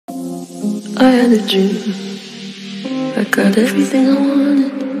I had a dream. I got everything I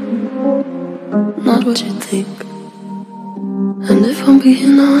wanted, not what you think. And if I'm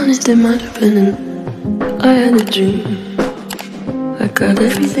being honest, it might have been an I had a dream. I got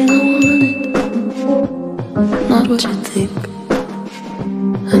everything I wanted, not what you think.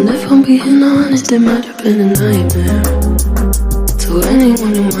 And if I'm being honest, it might have been a nightmare to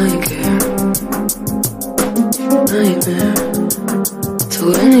anyone who might care. Nightmare to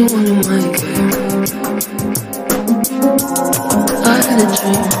anyone who might care. I had a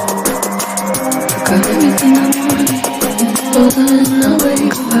dream. I got everything I wanted. But then I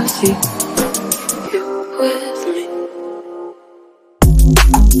wake up, I see you with me.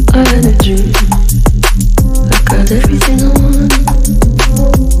 I had a dream. I got everything I wanted,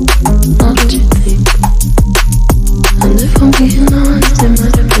 not what you think. And if I'm being honest, it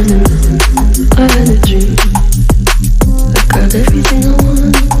might have been enough. I had a dream. I got everything I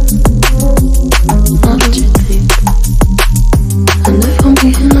wanted, not what you think. And if I'm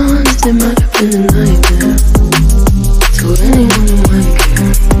being honest, it might have been a nightmare to anyone who might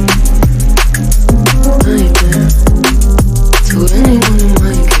care. Nightmare to anyone who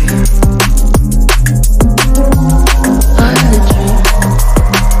might care. I had a dream.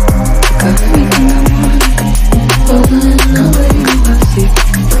 I got everything I wanted. But then I wake up, I see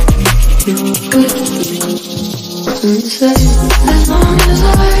you with me. And say, as long as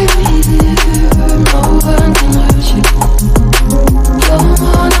I'm here, no one can hurt you. Don't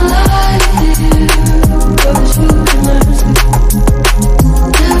wanna lie to you, but you can hurt me.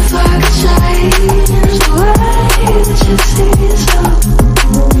 If I could change the way that you see yourself,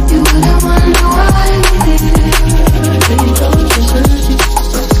 you wouldn't wonder why we you don't deserve me.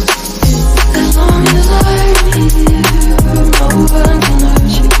 As long as I'm here, no one can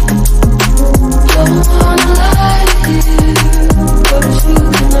hurt you. Don't wanna lie to you, but you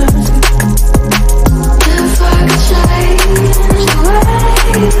can hurt me. If I could change the way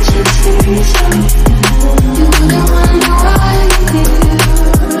that you see yourself, you wouldn't wonder why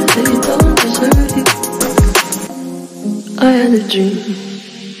you don't deserve it. I had a dream.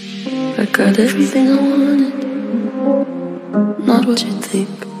 I got everything I wanted, not what you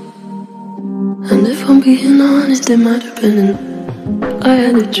think. And if I'm being honest, it might have been an I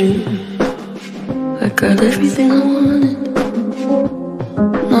had a dream. I got everything I wanted,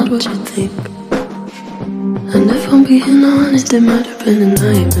 not what you think. And if I'm being honest, it might have been a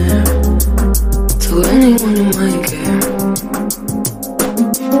nightmare to anyone who might care.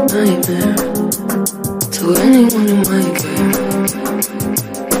 Nightmare to anyone who might care.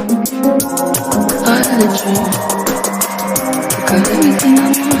 I had a dream. I got everything I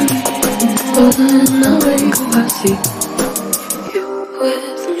wanted. But then I wake up, I see you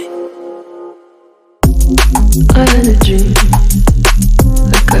with me. I had a dream.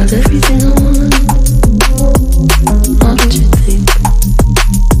 I got everything I wanted, not what you think.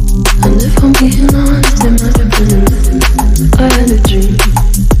 And if I'm being honest, it might have been enough. I had a dream.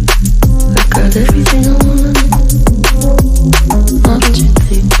 I got everything I wanted, not what you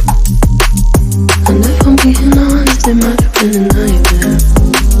think. And if I'm being honest, it might have been a nightmare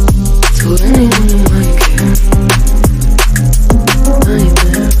to anyone who might care.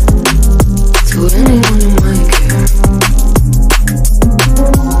 Nightmare to anyone who might care.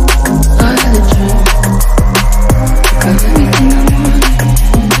 I had a dream. I got everything I wanted.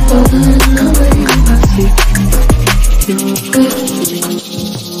 But then I wake up, I see you with me.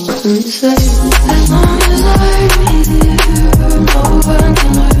 And say, as long as I'm here, no one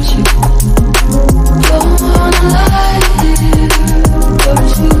can hurt you. Don't wanna lie to you, but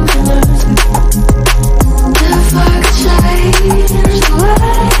you can hurt me. If I could change the way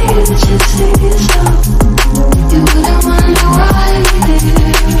that you see yourself, you wouldn't wonder why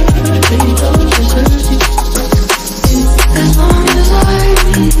you don't deserve me. As long as I'm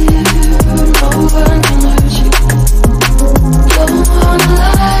here, no one can hurt you. Don't wanna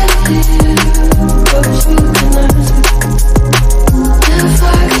lie to you, but you can hurt me. If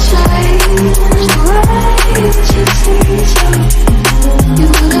I could change the way that you see yourself, you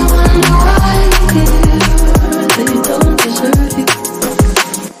wouldn't wonder why you don't deserve it.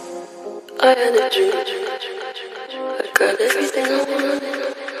 I had a dream. I got everything I wanted.